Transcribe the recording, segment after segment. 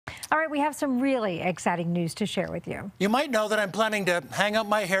All right, we have some really exciting news to share with you. You might know that I'm planning to hang up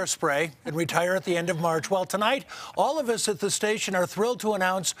my hairspray and retire at the end of March. Well, tonight, all of us at the station are thrilled to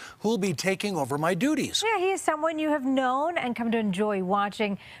announce who'll be taking over my duties. Yeah, he is someone you have known and come to enjoy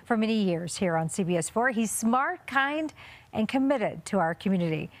watching for many years here on CBS 4. He's smart, kind, and committed to our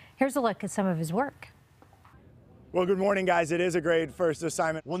community. Here's a look at some of his work. Well, good morning, guys. It is a great first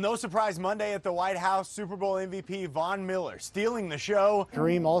assignment. Well, no surprise Monday at the White House, Super Bowl MVP Von Miller stealing the show.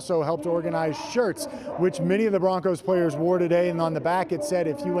 Kareem also helped organize shirts, which many of the Broncos players wore today. And on the back, it said,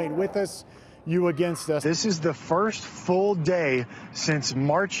 "If you ain't with us, you against us." This is the first full day since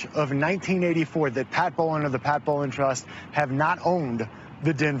March of 1984 that Pat Bowlen of the Pat Bowlen Trust have not owned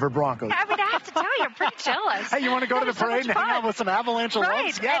the Denver Broncos. I mean, I have to tell you, I'm pretty jealous. Hey, you want to go to the parade and hang out with some Avalanche alums?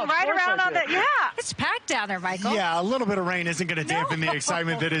 Right, Yeah, and ride around on the, It's packed down there, Michael. Yeah, a little bit of rain isn't going to dampen the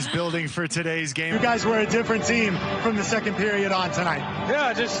excitement that is building for today's game. You guys were a different team from the second period on tonight.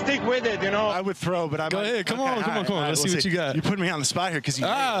 Yeah, just stick with it, you know. I would throw, but I'm... Go ahead, come on. Let's see what you got. You put me on the spot here because you...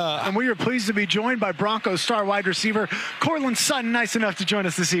 And we are pleased to be joined by Broncos star wide receiver Cortland Sutton. Nice enough to join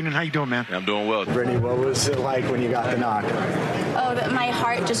us this evening. How you doing, man? I'm doing well. Brittany, what was it like when you got the knock? Oh, my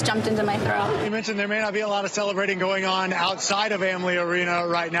heart just jumped into my throat. You mentioned there may not be a lot of celebrating going on outside of Amalie Arena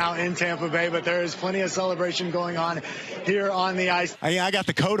right now in Tampa Bay, but there is plenty of celebration going on here on the ice. I got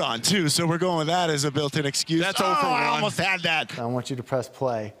the coat on too, so we're going with that as a built-in excuse. That's over. I almost had that. I want you to press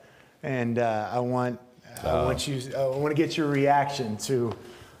play, and I want to get your reaction to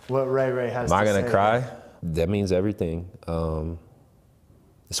what Ray has to say. Am I gonna cry? That means everything.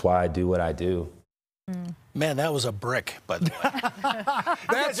 That's why I do what I do. Man, that was a brick, by the way.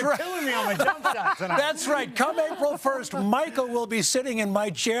 That's right. Killing me on my jump shot tonight. That's right. Come April 1st, Michael will be sitting in my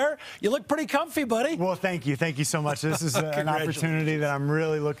chair. You look pretty comfy, buddy. Well, thank you. Thank you so much. This is an opportunity that I'm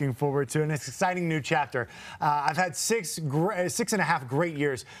really looking forward to, and it's an exciting new chapter. I've had 6.5 great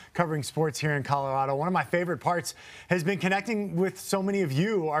years covering sports here in Colorado. One of my favorite parts has been connecting with so many of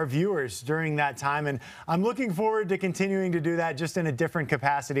you, our viewers, during that time, and I'm looking forward to continuing to do that just in a different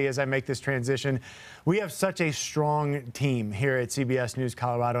capacity as I make this transition. We have such a strong team here at CBS News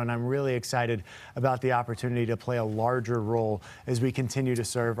Colorado, and I'm really excited about the opportunity to play a larger role as we continue to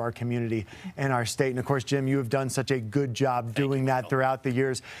serve our community and our state. And of course, Jim, you have done such a good job doing that throughout the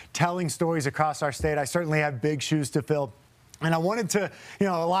years, telling stories across our state. I certainly have big shoes to fill. And I wanted to, a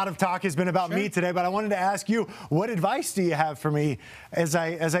lot of talk has been about me today, but I wanted to ask you, what advice do you have for me as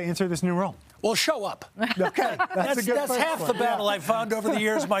I enter this new role? Well, show up. Okay, that's half the battle I've found over the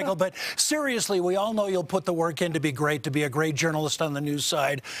years, Michael. But seriously, we all know you'll put the work in to be a great journalist on the news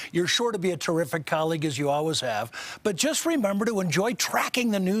side. You're sure to be a terrific colleague, as you always have. But just remember to enjoy tracking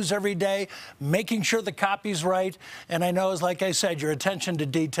the news every day, making sure the copy's right. And I know, as like I said, your attention to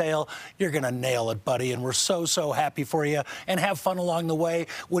detail, you're going to nail it, buddy. And we're so happy for you. And have fun along the way,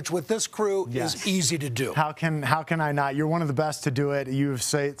 which with this crew is easy to do. How can I not? You're one of the best to do it. You've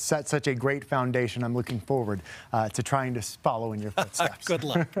set such a great foundation. I'm looking forward to trying to follow in your footsteps. Good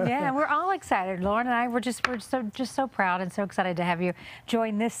luck. Yeah, and we're all excited. Lauren and I, we're just so proud and so excited to have you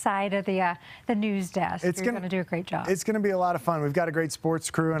join this side of the news desk. You're going to do a great job. It's going to be a lot of fun. We've got a great sports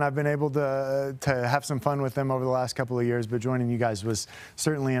crew, and I've been able to have some fun with them over the last couple of years. But joining you guys was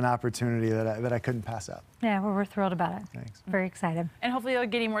certainly an opportunity that I couldn't pass up. Yeah, well, we're thrilled about it. Thanks. Very excited. And hopefully you'll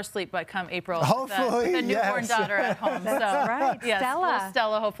get more sleep by come April. Hopefully, with the newborn daughter at home. That's right. Yes, Stella.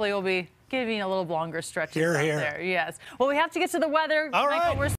 Stella hopefully will be giving a little longer stretches Here. out there. Yes. Well, we have to get to the weather. All Michael, right.